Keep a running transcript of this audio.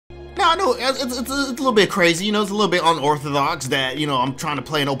No, no, it's a little bit crazy, you know, it's a little bit unorthodox that, you know, I'm trying to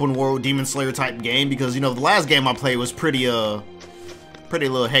play an open world Demon Slayer type game because, you know, the last game I played was pretty a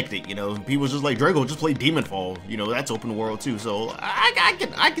little hectic, you know. People was just like, Drago, just play Demonfall, you know, that's open world too, so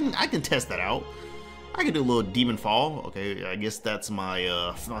I can test that out. I can do a little Demonfall. Okay, I guess that's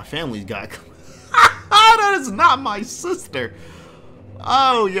my family's guy. That is not my sister.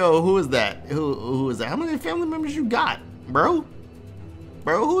 Oh, yo, who is that? Who is that? How many family members you got, bro?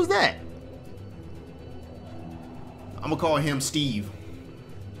 Bro, who is that? I'm gonna call him Steve.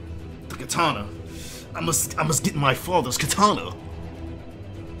 The katana. I must get my father's katana.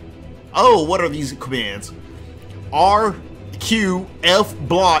 Oh, what are these commands? R, Q, F,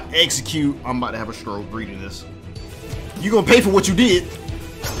 block, execute. I'm about to have a stroke reading this. You gonna pay for what you did?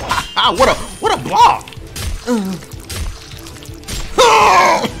 What a block!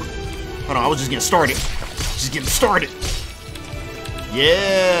 Hold on, I was just getting started. Just getting started.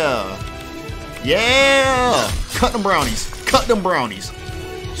 Yeah! Yeah! Cut them brownies. Cut them brownies.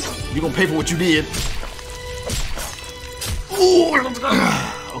 You gonna pay for what you did. Ooh.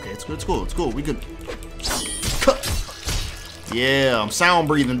 Okay, it's good, it's cool, it's cool. We could cut. Yeah, I'm sound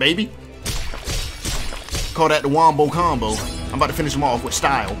breathing, baby. Call that the wombo combo. I'm about to finish him off with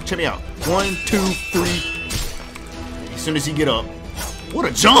style. Check me out. 1, 2, 3. As soon as he get up. What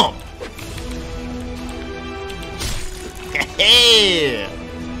a jump! Hey!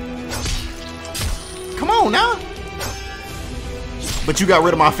 Come on now. But you got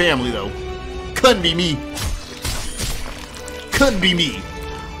rid of my family though. Couldn't be me. Couldn't be me.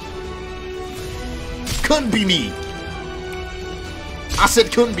 Couldn't be me. I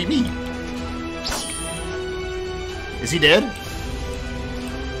said couldn't be me. Is he dead?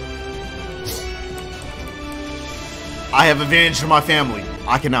 I have avenged my family.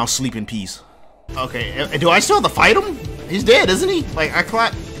 I can now sleep in peace. Okay, do I still have to fight him? He's dead, isn't he? Like,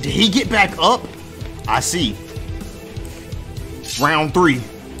 did he get back up? I see. Round 3.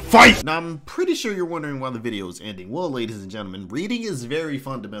 Fight! Now, I'm pretty sure you're wondering why the video is ending. Well, ladies and gentlemen, reading is very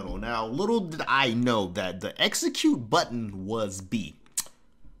fundamental. Now, little did I know that the execute button was B.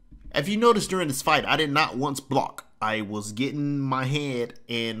 If you noticed during this fight, I did not once block. I was getting my head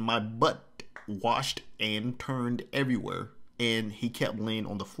and my butt washed and turned everywhere. And he kept laying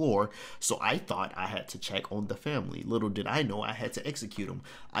on the floor, so I thought I had to check on the family. Little did I know I had to execute him.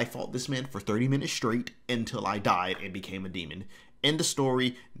 I fought this man for 30 minutes straight until I died and became a demon. End of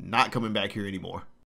story, not coming back here anymore.